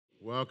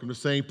Welcome to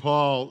St.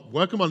 Paul.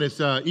 Welcome on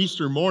this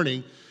Easter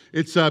morning.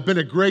 It's been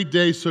a great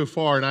day so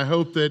far, and I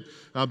hope that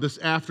this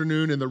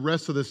afternoon and the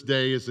rest of this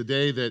day is a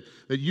day that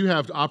you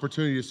have the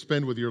opportunity to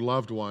spend with your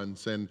loved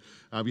ones, and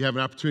you have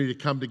an opportunity to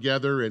come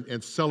together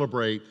and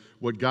celebrate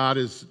what God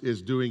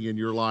is doing in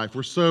your life.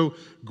 We're so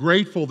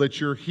grateful that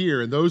you're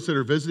here, and those that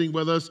are visiting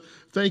with us,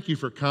 thank you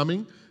for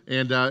coming.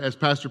 And as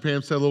Pastor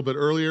Pam said a little bit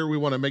earlier, we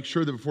want to make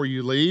sure that before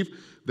you leave,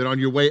 that on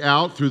your way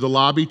out through the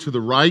lobby to the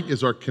right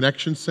is our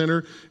Connection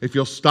Center. If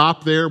you'll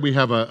stop there, we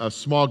have a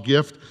small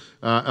gift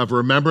of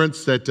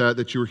remembrance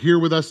that you're here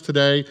with us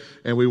today,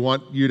 and we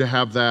want you to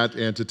have that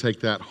and to take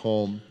that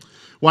home.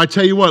 Well, I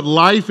tell you what,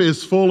 life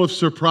is full of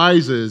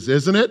surprises,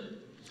 isn't it?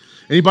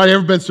 Anybody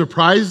ever been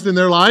surprised in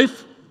their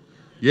life?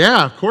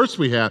 Yeah, of course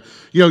we have.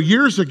 You know,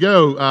 years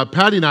ago,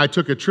 Patty and I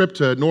took a trip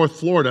to North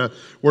Florida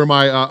where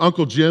my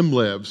Uncle Jim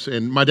lives.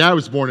 And my dad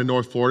was born in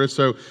North Florida,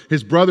 so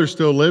his brother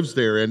still lives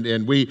there.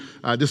 And we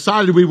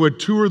decided we would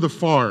tour the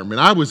farm.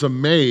 And I was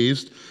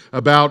amazed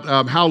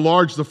about how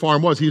large the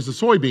farm was. He was a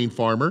soybean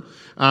farmer,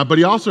 but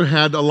he also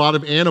had a lot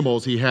of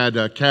animals. He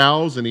had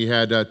cows, and he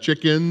had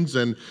chickens,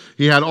 and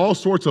he had all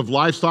sorts of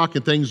livestock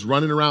and things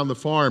running around the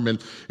farm.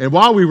 And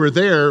while we were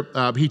there,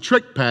 he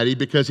tricked Patty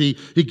because he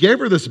gave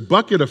her this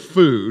bucket of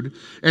food,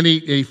 and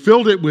he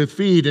filled it with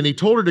feed, and he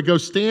told her to go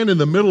stand in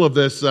the middle of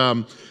this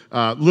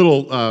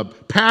little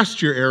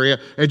pasture area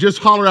and just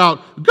holler out,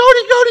 "Goaty,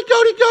 goaty,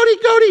 goaty, goaty,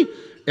 goaty."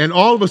 And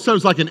all of a sudden, it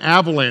was like an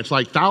avalanche,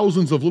 like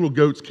thousands of little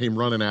goats came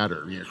running at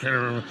her.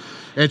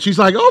 And she's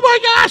like, oh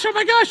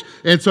my gosh.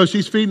 And so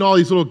she's feeding all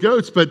these little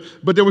goats, but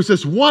there was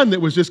this one that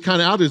was just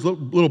kind of out, this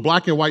little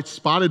black and white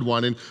spotted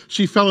one, and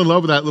she fell in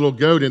love with that little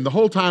goat. And the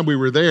whole time we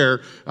were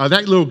there,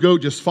 that little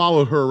goat just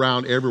followed her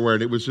around everywhere,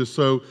 and it was just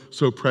so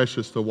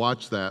precious to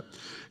watch that.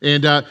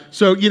 And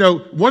so, you know,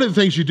 one of the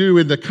things you do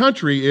in the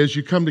country is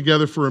you come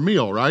together for a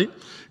meal, right?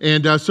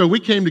 And so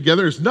we came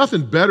together. There's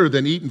nothing better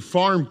than eating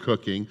farm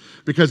cooking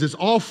because it's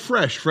all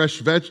fresh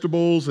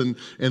vegetables and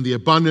the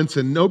abundance,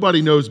 and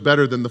nobody knows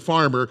better than the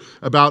farmer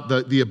about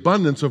the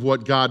abundance of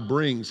what God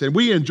brings. And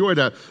we enjoyed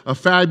a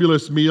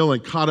fabulous meal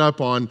and caught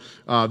up on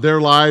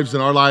their lives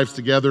and our lives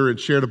together and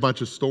shared a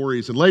bunch of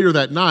stories. And later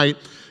that night,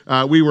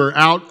 we were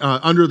out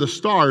under the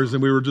stars,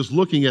 and we were just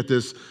looking at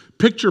this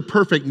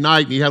picture-perfect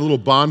night, and he had a little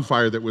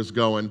bonfire that was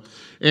going.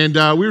 And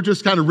we were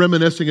just kind of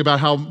reminiscing about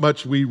how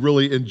much we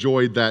really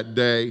enjoyed that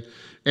day.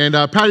 And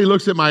Patty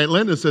looks at my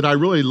Linda and said, I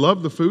really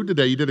love the food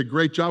today. You did a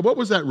great job. What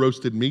was that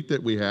roasted meat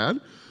that we had?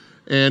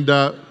 And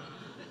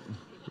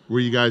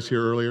were you guys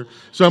here earlier?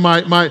 So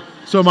my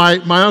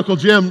Uncle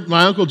Jim,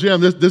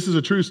 this is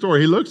a true story.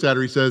 He looks at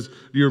her, he says,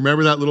 do you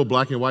remember that little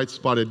black and white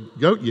spotted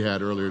goat you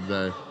had earlier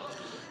today?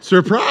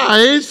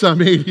 Surprise! I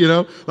mean, you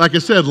know, like I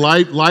said,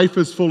 life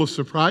is full of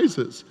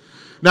surprises.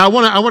 Now, I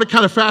want to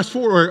kind of fast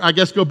forward, I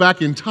guess go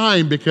back in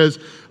time, because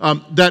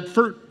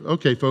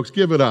okay, folks,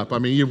 give it up. I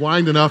mean, you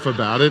whined enough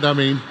about it. I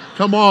mean,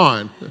 come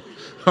on.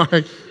 All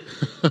right.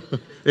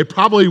 It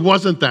probably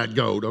wasn't that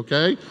goat,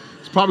 okay?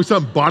 It's probably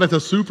something bought at the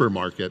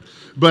supermarket.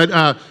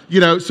 But, you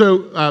know,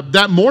 so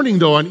that morning,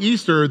 though, on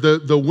Easter,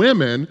 the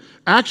women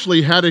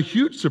actually had a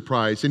huge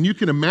surprise. And you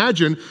can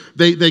imagine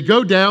they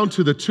go down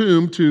to the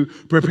tomb to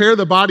prepare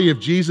the body of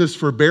Jesus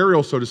for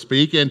burial, so to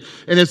speak. And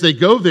as they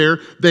go there,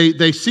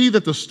 they see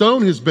that the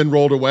stone has been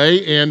rolled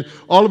away. And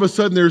all of a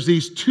sudden, there's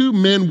these two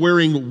men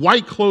wearing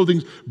white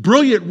clothing,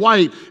 brilliant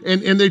white,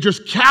 and they're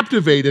just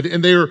captivated,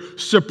 and they're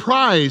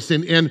surprised.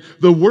 And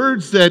the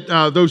words that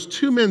those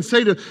two men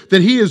say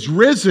that he is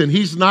risen,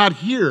 he's not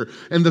here.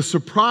 And the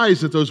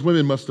surprise that those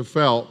women must have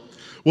felt.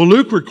 Well,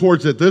 Luke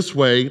records it this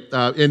way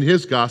in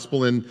his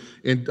gospel in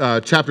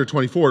chapter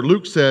 24.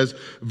 Luke says,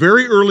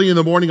 very early in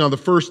the morning on the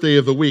first day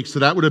of the week, so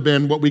that would have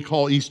been what we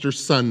call Easter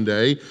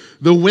Sunday,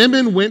 the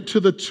women went to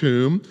the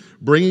tomb,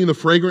 bringing the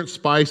fragrant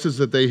spices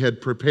that they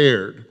had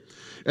prepared.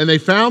 And they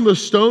found the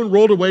stone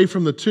rolled away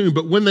from the tomb,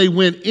 but when they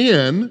went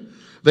in,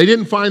 they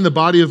didn't find the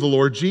body of the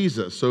Lord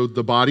Jesus. So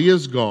the body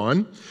is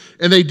gone.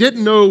 And they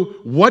didn't know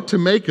what to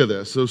make of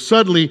this. So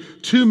suddenly,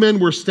 two men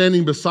were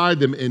standing beside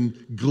them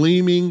in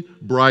gleaming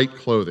bright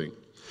clothing.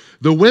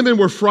 The women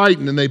were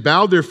frightened, and they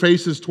bowed their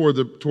faces toward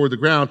the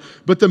ground.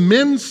 But the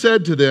men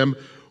said to them,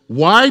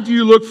 why do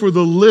you look for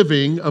the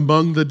living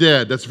among the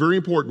dead? That's very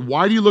important.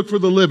 Why do you look for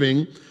the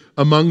living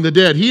among the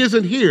dead? He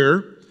isn't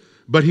here,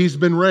 but he's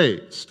been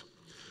raised.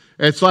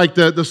 It's like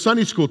the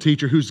Sunday school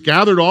teacher who's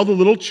gathered all the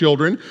little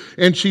children,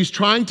 and she's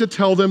trying to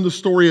tell them the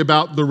story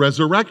about the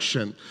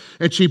resurrection.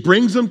 And she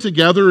brings them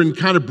together and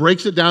kind of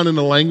breaks it down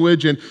into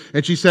language. And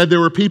she said there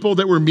were people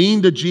that were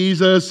mean to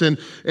Jesus, and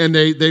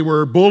they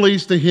were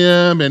bullies to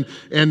him, and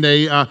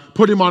they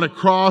put him on a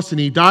cross, and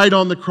he died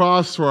on the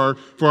cross for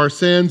our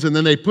sins. And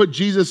then they put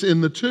Jesus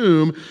in the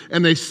tomb,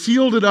 and they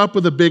sealed it up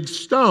with a big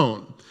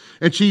stone.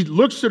 And she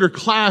looks at her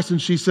class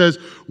and she says,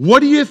 what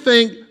do you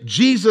think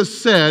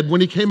Jesus said when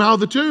he came out of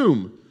the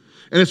tomb?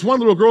 And it's one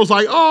little girl's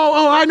like,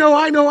 I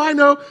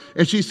know.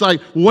 And she's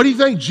like, what do you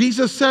think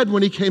Jesus said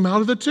when he came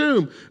out of the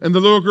tomb? And the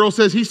little girl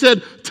says, he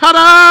said,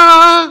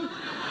 ta-da!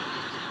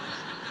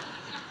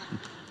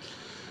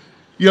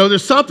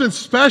 There's something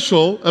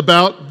special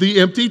about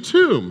the empty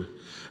tomb.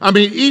 I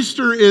mean,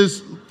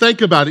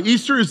 think about it.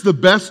 Easter is the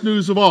best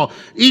news of all.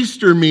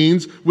 Easter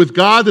means with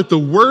God that the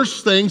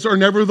worst things are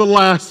never the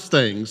last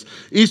things.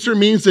 Easter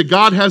means that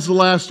God has the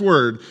last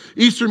word.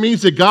 Easter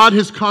means that God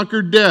has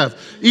conquered death.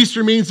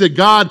 Easter means that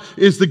God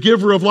is the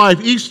giver of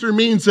life. Easter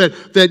means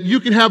that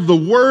you can have the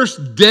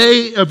worst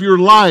day of your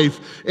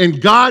life and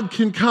God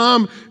can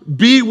come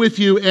be with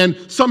you and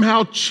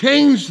somehow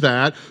change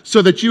that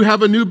so that you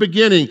have a new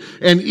beginning.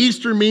 And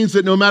Easter means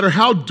that no matter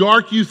how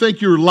dark you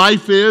think your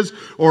life is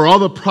or all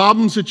the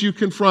problems that you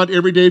confront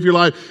every day of your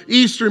life,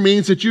 Easter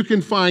means that you can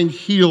find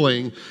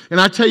healing. And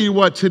I tell you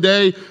what,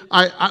 today,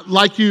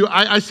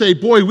 I say,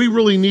 boy, we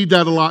really need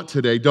that a lot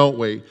today, don't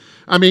we?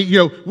 I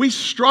mean, we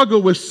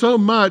struggle with so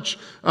much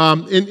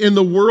in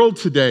the world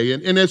today.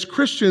 And as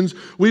Christians,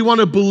 we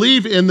want to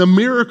believe in the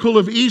miracle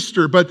of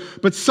Easter.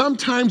 But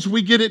sometimes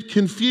we get it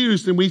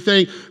confused and we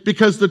think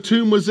because the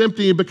tomb was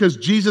empty and because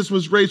Jesus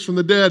was raised from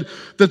the dead,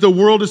 that the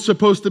world is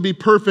supposed to be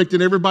perfect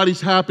and everybody's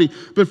happy.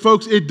 But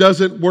folks, it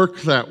doesn't work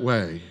that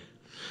way.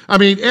 I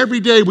mean, every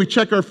day we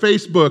check our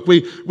Facebook,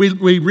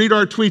 we read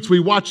our tweets, we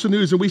watch the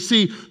news, and we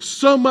see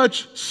so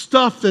much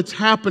stuff that's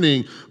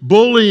happening,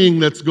 bullying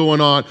that's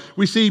going on.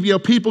 We see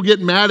people get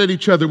mad at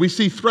each other. We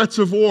see threats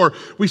of war.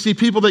 We see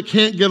people that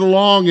can't get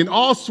along and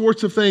all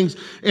sorts of things.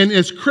 And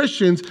as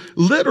Christians,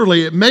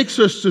 literally, it makes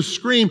us to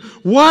scream,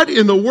 what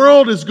in the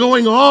world is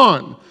going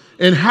on?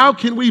 And how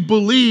can we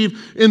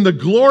believe in the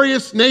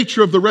glorious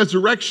nature of the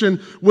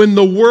resurrection when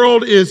the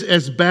world is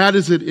as bad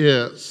as it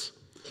is?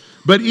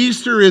 But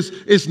Easter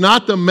is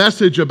not the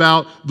message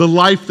about the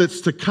life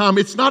that's to come.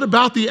 It's not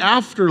about the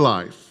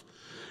afterlife.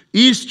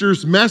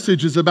 Easter's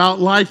message is about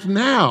life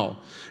now.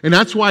 And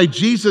that's why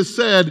Jesus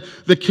said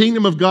the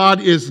kingdom of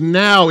God is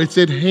now. It's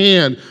at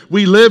hand.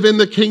 We live in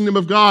the kingdom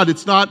of God.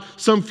 It's not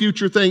some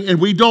future thing. And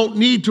we don't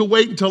need to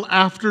wait until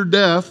after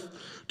death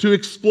to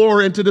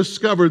explore and to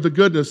discover the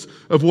goodness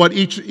of what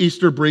each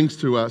Easter brings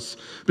to us.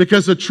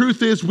 Because the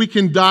truth is we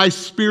can die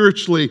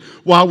spiritually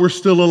while we're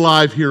still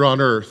alive here on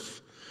earth.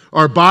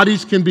 Our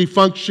bodies can be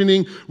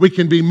functioning, we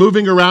can be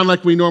moving around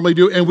like we normally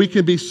do, and we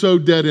can be so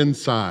dead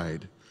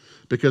inside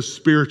because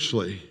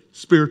spiritually,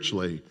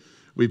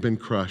 we've been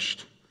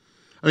crushed.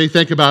 I mean,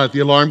 think about it. The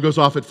alarm goes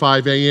off at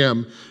 5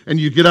 a.m. and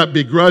you get up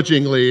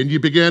begrudgingly and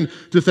you begin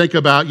to think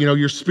about,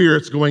 your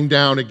spirits going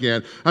down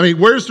again. I mean,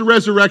 where's the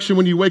resurrection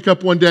when you wake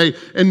up one day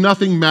and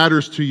nothing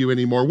matters to you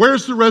anymore?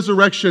 Where's the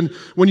resurrection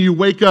when you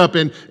wake up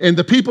and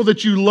the people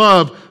that you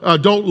love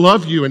don't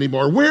love you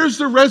anymore? Where's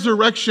the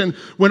resurrection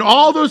when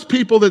all those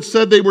people that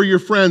said they were your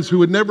friends who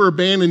would never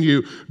abandon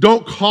you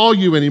don't call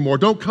you anymore,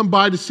 don't come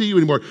by to see you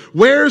anymore?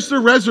 Where's the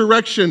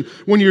resurrection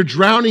when you're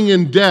drowning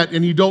in debt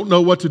and you don't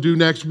know what to do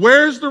next?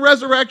 Where's the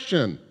resurrection?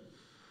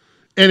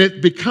 And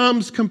it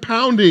becomes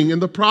compounding in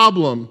the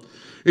problem.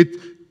 The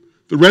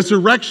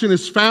resurrection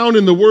is found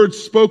in the words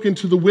spoken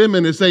to the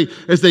women as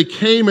they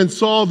came and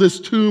saw this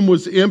tomb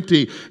was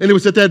empty. And it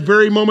was at that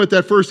very moment,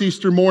 that first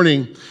Easter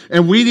morning.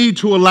 And we need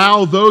to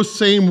allow those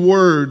same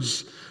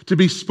words to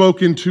be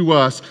spoken to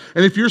us.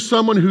 And if you're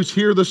someone who's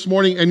here this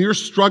morning and you're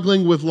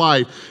struggling with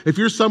life, if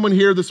you're someone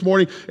here this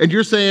morning and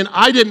you're saying,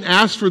 I didn't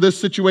ask for this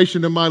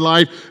situation in my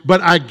life,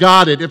 but I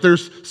got it. If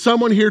there's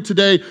someone here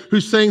today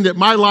who's saying that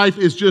my life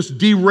is just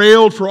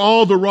derailed for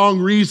all the wrong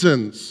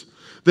reasons,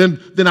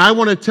 then I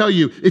want to tell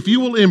you, if you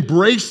will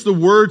embrace the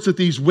words that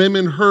these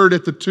women heard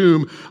at the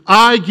tomb,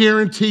 I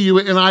guarantee you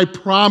and I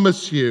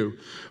promise you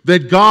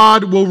that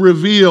God will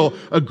reveal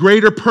a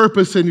greater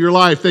purpose in your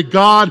life, that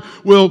God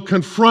will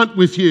confront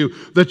with you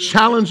the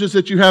challenges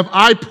that you have.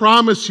 I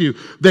promise you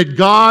that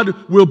God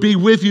will be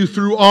with you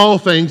through all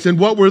things. And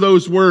what were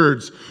those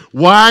words?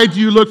 Why do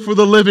you look for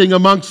the living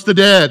amongst the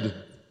dead?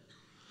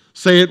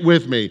 Say it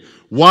with me.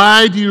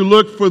 Why do you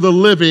look for the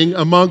living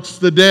amongst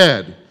the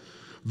dead?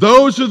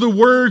 Those are the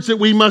words that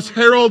we must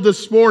herald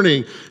this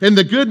morning. And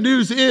the good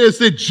news is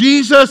that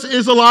Jesus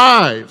is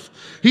alive.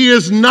 He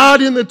is not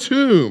in the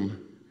tomb.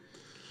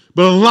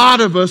 But a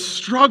lot of us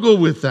struggle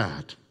with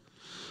that.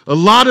 A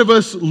lot of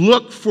us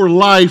look for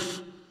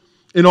life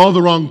in all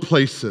the wrong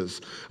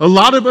places. A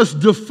lot of us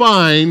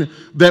define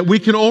that we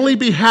can only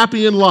be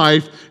happy in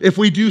life if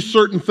we do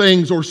certain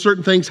things or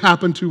certain things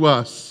happen to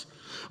us.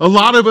 A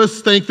lot of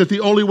us think that the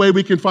only way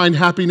we can find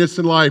happiness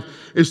in life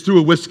is through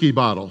a whiskey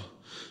bottle.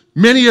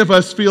 Many of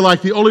us feel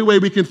like the only way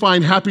we can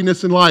find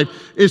happiness in life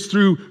is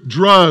through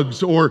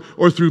drugs or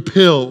through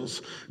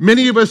pills.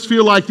 Many of us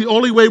feel like the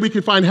only way we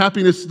can find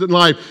happiness in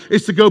life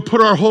is to go put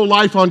our whole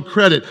life on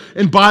credit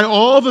and buy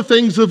all the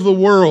things of the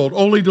world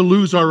only to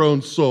lose our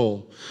own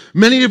soul.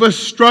 Many of us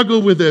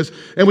struggle with this,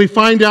 and we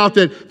find out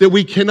that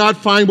we cannot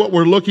find what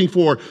we're looking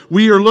for.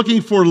 We are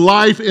looking for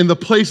life in the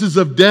places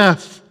of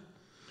death.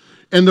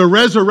 And the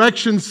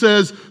resurrection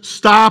says,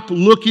 stop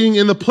looking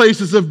in the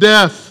places of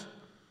death.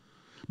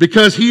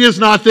 Because he is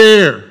not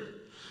there.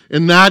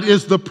 And that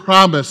is the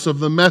promise of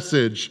the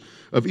message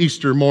of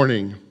Easter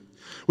morning.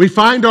 We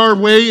find our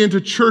way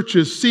into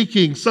churches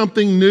seeking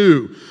something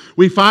new.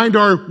 We find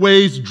our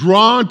ways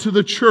drawn to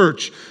the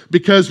church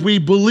because we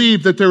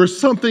believe that there is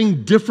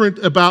something different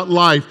about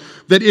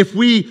life, that if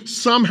we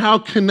somehow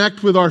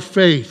connect with our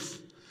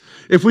faith,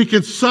 if we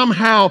could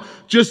somehow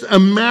just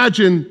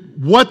imagine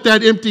what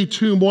that empty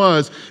tomb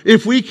was,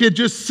 if we could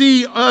just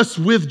see us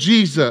with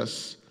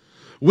Jesus,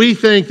 we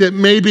think that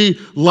maybe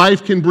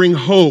life can bring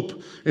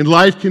hope, and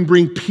life can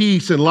bring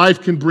peace, and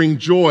life can bring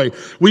joy.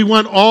 We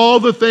want all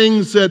the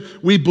things that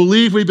we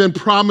believe we've been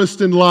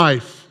promised in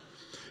life.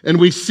 And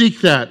we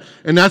seek that,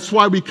 and that's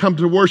why we come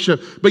to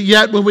worship. But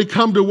yet, when we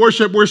come to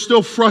worship, we're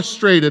still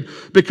frustrated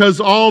because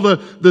all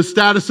the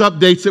status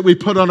updates that we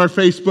put on our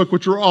Facebook,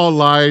 which are all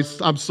lies,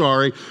 I'm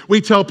sorry.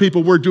 We tell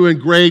people we're doing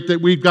great,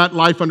 that we've got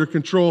life under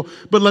control.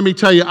 But let me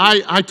tell you,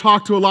 I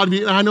talk to a lot of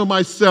you, and I know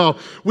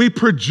myself, we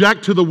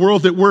project to the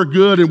world that we're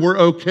good and we're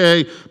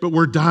okay, but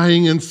we're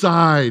dying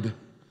inside.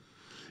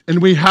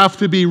 And we have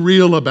to be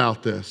real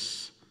about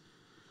this.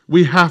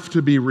 We have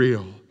to be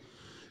real.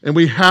 And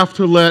we have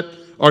to let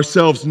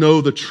ourselves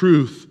know the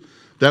truth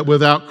that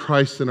without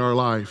Christ in our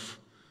life,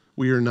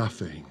 we are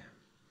nothing.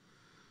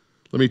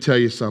 Let me tell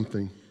you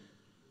something.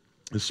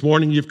 This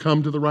morning, you've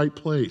come to the right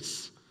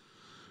place.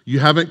 You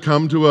haven't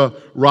come to a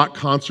rock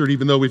concert,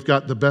 even though we've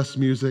got the best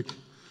music.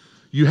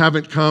 You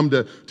haven't come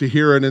to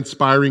hear an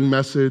inspiring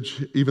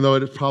message, even though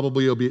it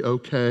probably will be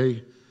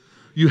okay.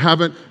 You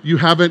haven't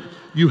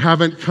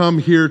come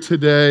here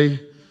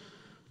today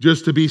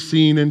just to be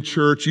seen in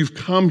church. You've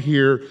come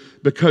here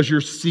because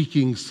you're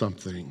seeking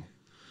something.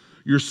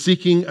 You're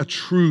seeking a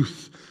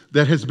truth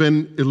that has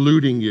been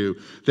eluding you,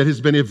 that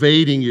has been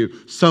evading you,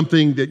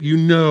 something that you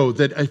know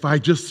that if I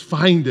just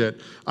find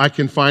it, I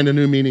can find a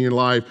new meaning in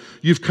life.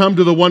 You've come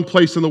to the one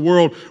place in the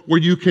world where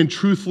you can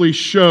truthfully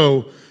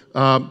show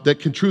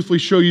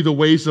you the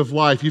ways of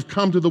life. You've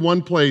come to the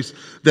one place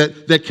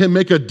that can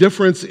make a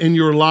difference in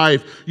your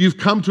life. You've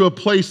come to a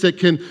place that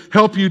can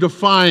help you to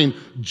find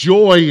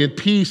joy and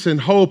peace and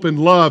hope and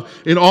love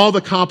in all the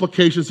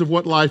complications of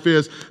what life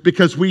is,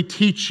 because we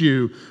teach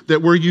you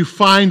that where you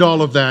find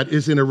all of that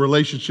is in a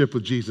relationship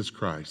with Jesus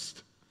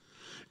Christ.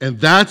 And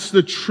that's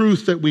the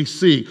truth that we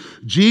see.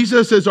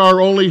 Jesus is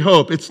our only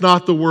hope. It's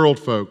not the world,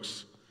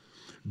 folks.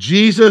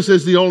 Jesus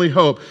is the only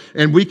hope,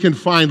 and we can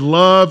find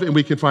love, and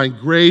we can find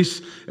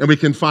grace, and we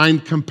can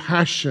find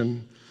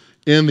compassion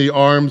in the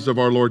arms of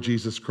our Lord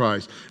Jesus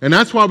Christ. And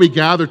that's why we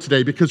gather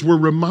today, because we're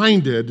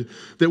reminded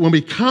that when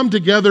we come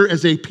together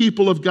as a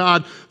people of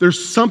God,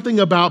 there's something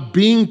about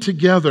being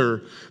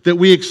together that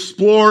we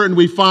explore and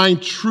we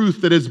find truth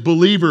that as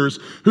believers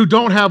who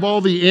don't have all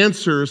the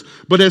answers,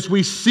 but as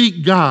we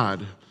seek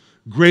God,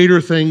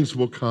 greater things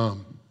will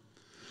come.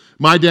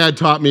 My dad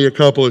taught me a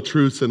couple of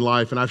truths in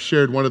life, and I've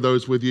shared one of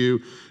those with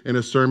you in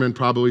a sermon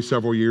probably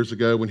several years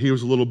ago when he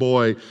was a little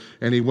boy,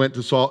 and he went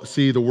to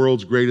see the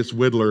world's greatest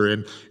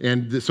whittler.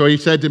 And so he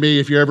said to me,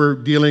 if you're ever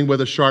dealing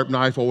with a sharp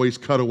knife, always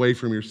cut away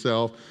from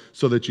yourself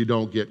so that you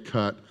don't get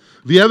cut.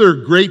 The other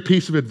great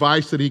piece of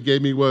advice that he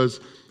gave me was,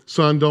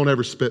 son, don't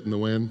ever spit in the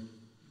wind.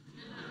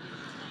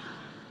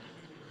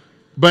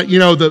 But you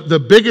know, the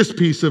biggest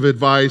piece of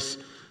advice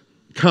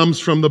comes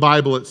from the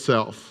Bible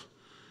itself.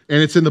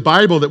 And it's in the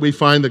Bible that we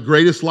find the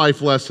greatest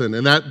life lesson.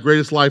 And that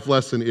greatest life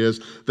lesson is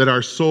that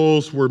our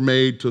souls were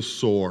made to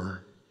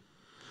soar.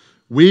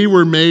 We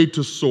were made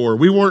to soar.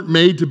 We weren't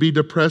made to be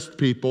depressed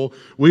people.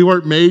 We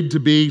weren't made to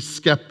be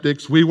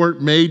skeptics. We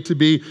weren't made to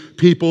be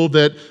people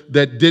that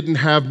didn't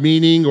have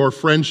meaning or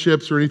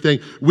friendships or anything.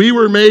 We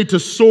were made to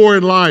soar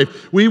in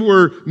life. We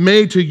were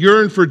made to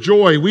yearn for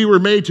joy. We were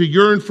made to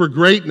yearn for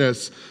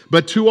greatness.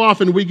 But too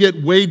often we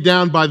get weighed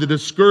down by the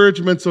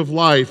discouragements of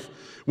life.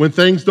 When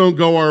things don't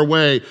go our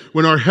way,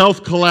 when our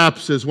health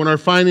collapses, when our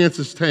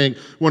finances tank,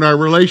 when our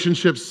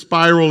relationships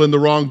spiral in the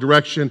wrong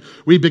direction,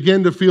 we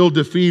begin to feel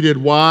defeated.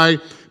 Why?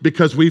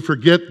 Because we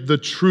forget the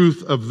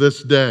truth of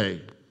this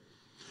day,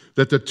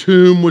 that the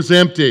tomb was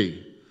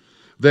empty,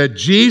 that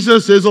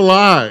Jesus is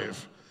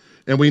alive,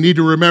 and we need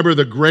to remember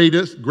the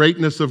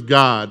greatness of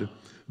God,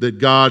 that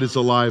God is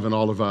alive in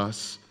all of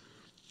us.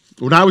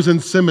 When I was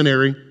in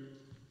seminary,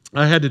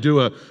 I had to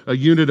do a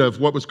unit of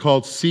what was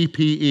called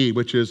CPE,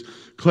 which is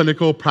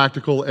Clinical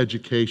Practical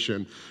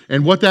Education.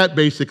 And what that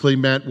basically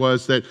meant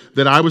was that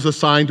I was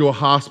assigned to a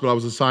hospital. I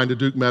was assigned to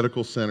Duke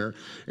Medical Center.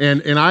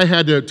 And I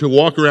had to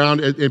walk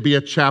around and be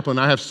a chaplain.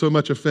 I have so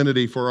much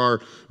affinity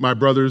for my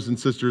brothers and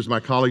sisters, my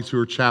colleagues who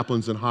are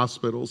chaplains in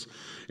hospitals.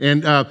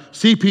 And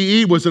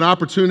CPE was an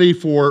opportunity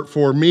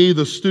for me,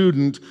 the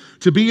student,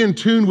 to be in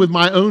tune with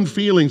my own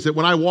feelings, that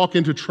when I walk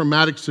into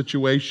traumatic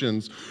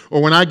situations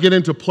or when I get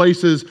into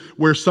places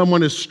where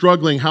someone is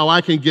struggling, how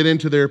I can get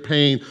into their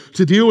pain,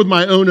 to deal with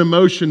my own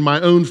emotion, my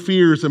own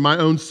fears, and my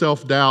own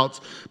self-doubts,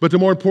 but to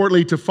more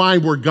importantly, to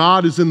find where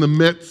God is in the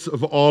midst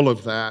of all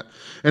of that.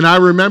 And I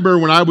remember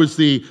when I was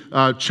the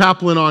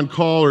chaplain on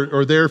call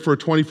or there for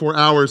 24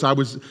 hours, I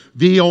was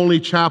the only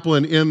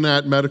chaplain in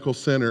that medical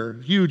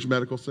center, huge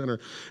medical center.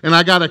 And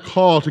I got a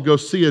call to go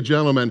see a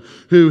gentleman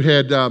who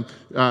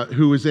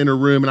was in a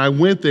room. And I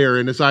went there,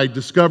 and as I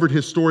discovered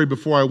his story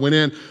before I went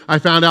in, I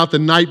found out the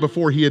night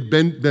before he had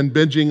been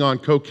binging on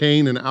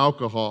cocaine and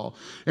alcohol.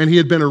 And he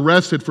had been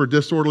arrested for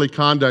disorderly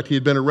conduct. He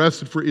had been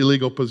arrested for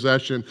illegal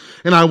possession.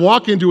 And I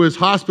walk into his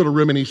hospital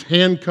room, and he's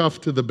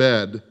handcuffed to the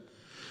bed.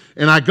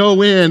 And I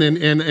go in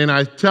and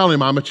I tell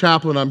him, I'm a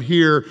chaplain, I'm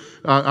here.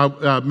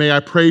 May I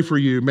pray for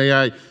you? May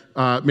I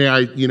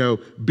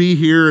be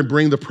here and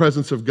bring the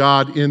presence of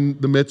God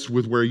in the midst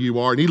with where you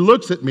are? And he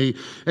looks at me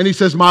and he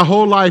says, my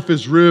whole life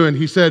is ruined.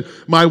 He said,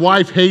 my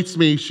wife hates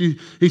me.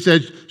 He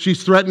said,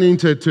 she's threatening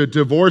to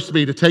divorce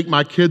me, to take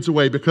my kids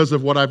away because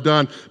of what I've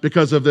done,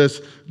 because of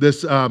this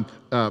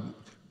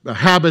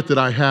habit that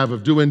I have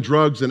of doing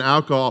drugs and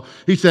alcohol.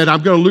 He said,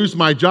 I'm going to lose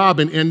my job,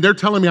 and they're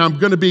telling me I'm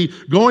going to be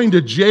going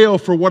to jail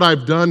for what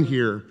I've done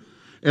here.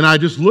 And I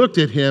just looked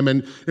at him,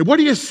 and what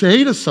do you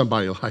say to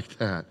somebody like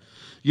that?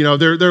 You know,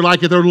 they're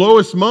like at their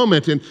lowest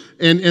moment, and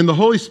the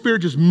Holy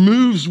Spirit just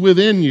moves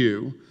within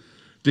you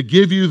to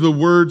give you the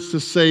words to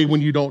say when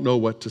you don't know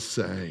what to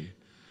say.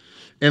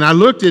 And I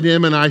looked at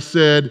him and I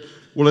said,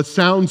 well, it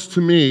sounds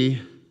to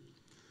me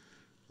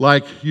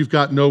like you've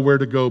got nowhere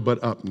to go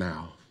but up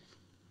now.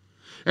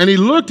 And he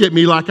looked at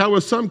me like I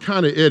was some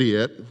kind of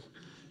idiot.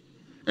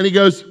 And he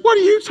goes, what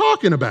are you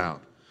talking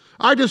about?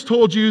 I just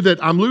told you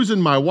that I'm losing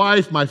my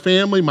wife, my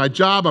family, my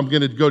job. I'm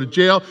going to go to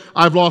jail.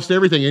 I've lost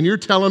everything. And you're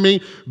telling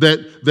me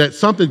that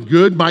something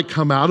good might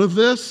come out of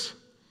this?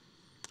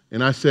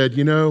 And I said,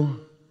 you know,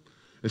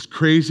 as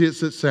crazy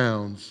as it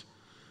sounds,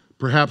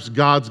 perhaps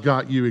God's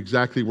got you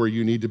exactly where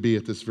you need to be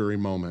at this very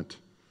moment.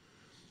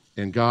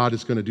 And God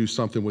is going to do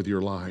something with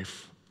your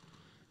life.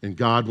 And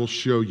God will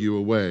show you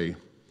a way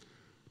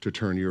to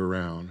turn you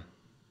around.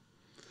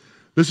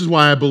 This is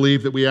why I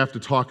believe that we have to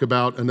talk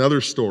about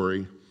another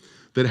story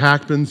that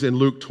happens in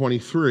Luke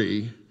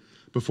 23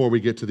 before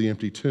we get to the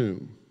empty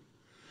tomb.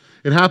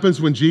 It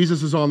happens when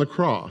Jesus is on the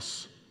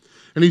cross.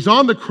 And he's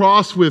on the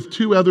cross with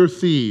two other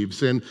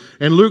thieves. And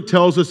Luke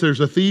tells us there's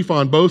a thief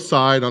on both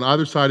sides, on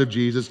either side of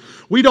Jesus.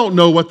 We don't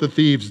know what the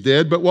thieves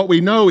did, but what we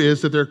know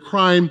is that their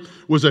crime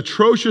was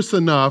atrocious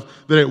enough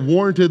that it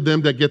warranted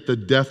them to get the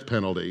death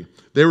penalty.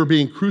 They were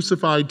being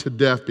crucified to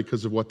death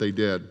because of what they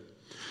did.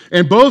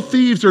 And both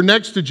thieves are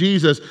next to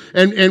Jesus,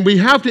 and we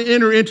have to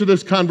enter into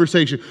this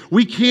conversation.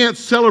 We can't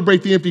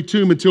celebrate the empty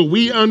tomb until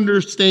we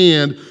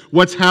understand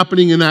what's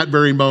happening in that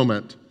very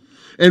moment.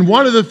 And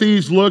one of the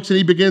thieves looks and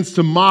he begins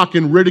to mock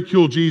and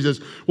ridicule Jesus.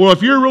 Well,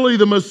 if you're really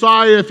the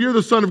Messiah, if you're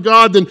the Son of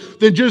God, then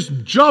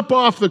just jump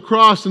off the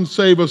cross and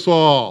save us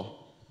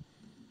all.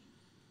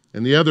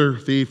 And the other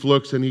thief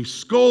looks and he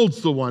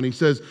scolds the one. He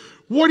says,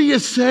 what are you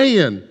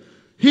saying?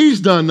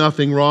 He's done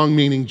nothing wrong,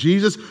 meaning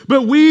Jesus,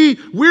 but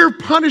we're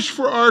punished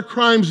for our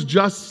crimes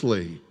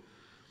justly.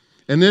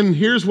 And then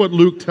here's what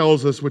Luke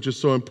tells us, which is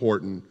so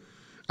important.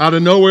 Out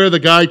of nowhere, the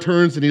guy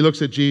turns and he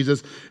looks at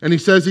Jesus and he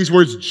says these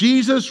words,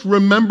 Jesus,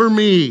 remember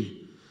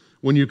me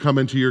when you come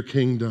into your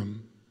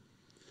kingdom.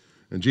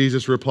 And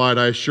Jesus replied,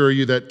 I assure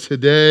you that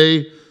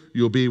today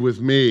you'll be with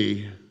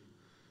me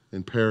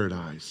in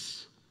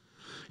paradise.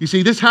 You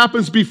see, this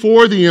happens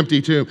before the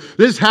empty tomb.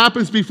 This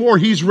happens before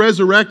he's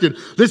resurrected.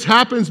 This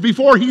happens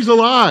before he's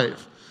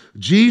alive.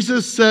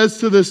 Jesus says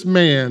to this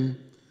man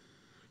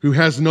who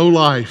has no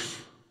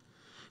life,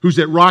 who's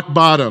at rock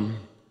bottom,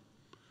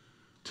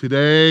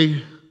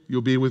 today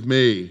you'll be with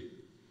me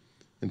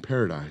in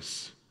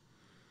paradise.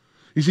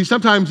 You see,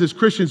 sometimes as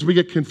Christians, we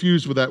get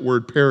confused with that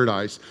word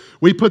paradise.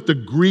 We put the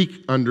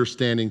Greek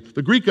understanding.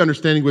 The Greek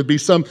understanding would be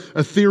some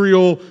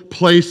ethereal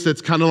place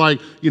that's kind of like,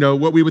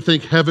 what we would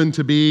think heaven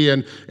to be,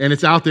 and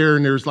it's out there,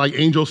 and there's like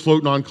angels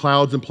floating on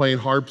clouds and playing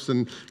harps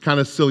and kind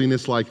of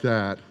silliness like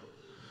that.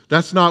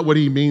 That's not what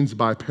he means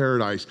by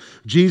paradise.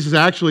 Jesus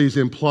actually is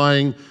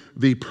implying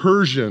the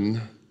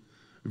Persian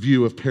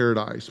view of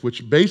paradise,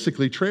 which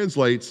basically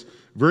translates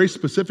very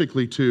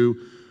specifically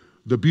to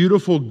the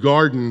beautiful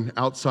garden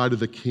outside of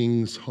the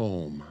king's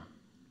home.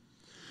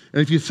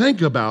 And if you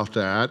think about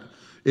that,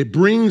 it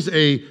brings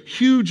a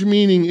huge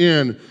meaning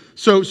in.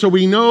 So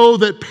we know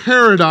that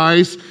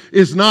paradise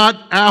is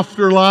not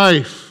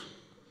afterlife.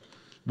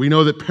 We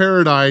know that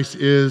paradise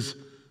is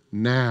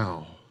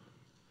now.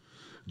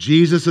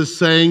 Jesus is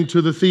saying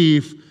to the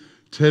thief,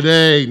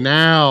 today,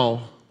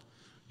 now,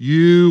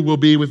 you will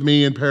be with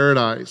me in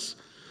paradise.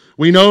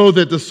 We know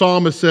that the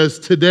psalmist says,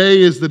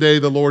 today is the day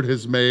the Lord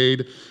has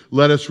made.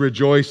 Let us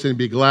rejoice and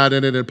be glad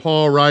in it. And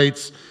Paul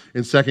writes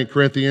in 2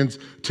 Corinthians,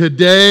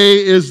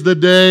 today is the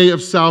day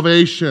of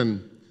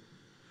salvation.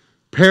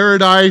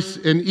 Paradise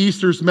and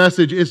Easter's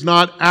message is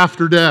not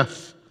after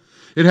death.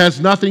 It has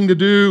nothing to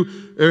do,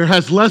 or it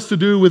has less to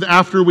do with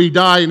after we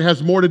die and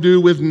has more to do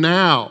with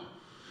now.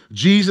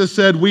 Jesus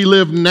said we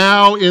live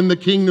now in the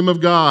kingdom of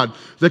God.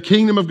 The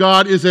kingdom of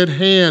God is at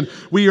hand.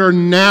 We are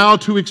now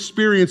to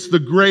experience the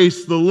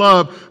grace, the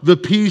love, the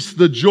peace,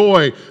 the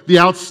joy, the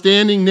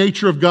outstanding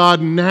nature of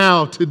God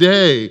now,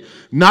 today.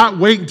 Not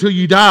wait until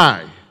you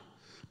die,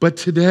 but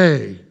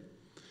today.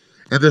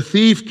 And the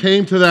thief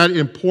came to that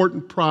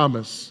important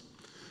promise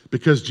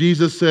because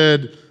Jesus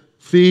said,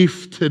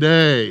 thief,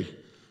 today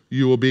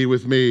you will be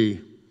with me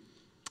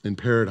in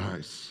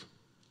paradise.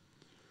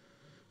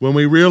 When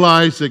we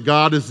realize that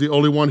God is the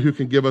only one who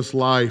can give us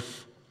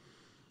life,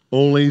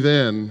 only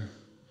then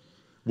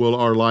will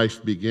our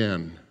life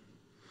begin.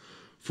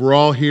 For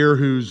all here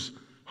whose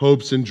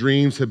hopes and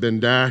dreams have been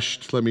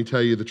dashed, let me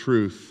tell you the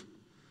truth.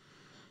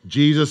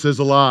 Jesus is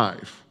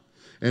alive,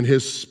 and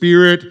his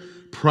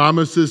Spirit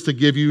promises to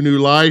give you new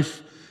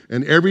life,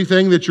 and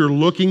everything that you're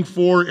looking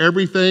for,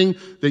 everything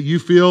that you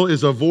feel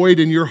is a void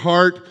in your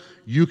heart,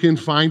 you can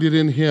find it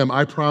in him.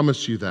 I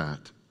promise you that.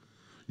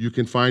 You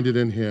can find it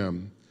in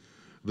him.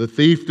 The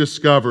thief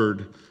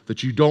discovered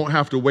that you don't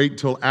have to wait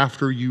until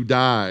after you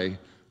die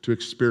to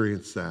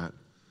experience that.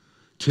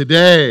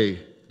 Today,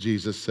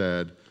 Jesus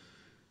said,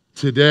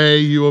 today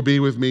you will be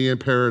with me in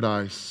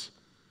paradise.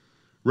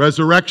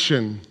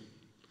 Resurrection. And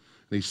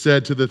he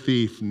said to the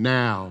thief,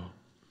 now.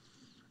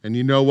 And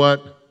you know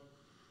what?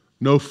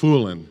 No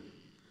fooling.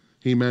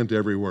 He meant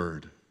every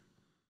word.